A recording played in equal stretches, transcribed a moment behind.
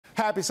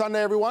Happy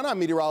Sunday, everyone. I'm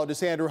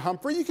meteorologist Andrew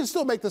Humphrey. You can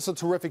still make this a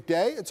terrific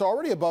day. It's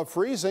already above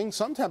freezing.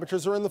 Some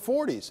temperatures are in the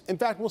 40s. In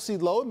fact, we'll see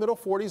low and middle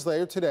 40s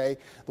later today.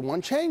 The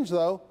one change,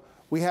 though,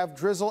 we have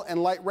drizzle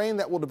and light rain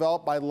that will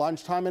develop by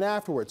lunchtime and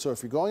afterwards. So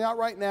if you're going out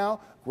right now,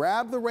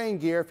 grab the rain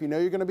gear if you know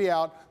you're going to be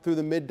out through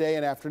the midday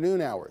and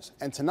afternoon hours.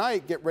 And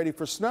tonight, get ready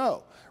for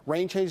snow.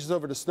 Rain changes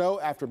over to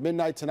snow after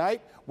midnight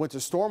tonight. Winter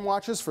storm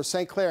watches for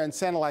St. Clair and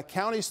Sanilac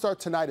County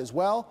start tonight as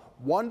well.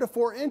 1 to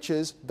 4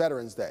 inches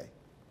Veterans Day.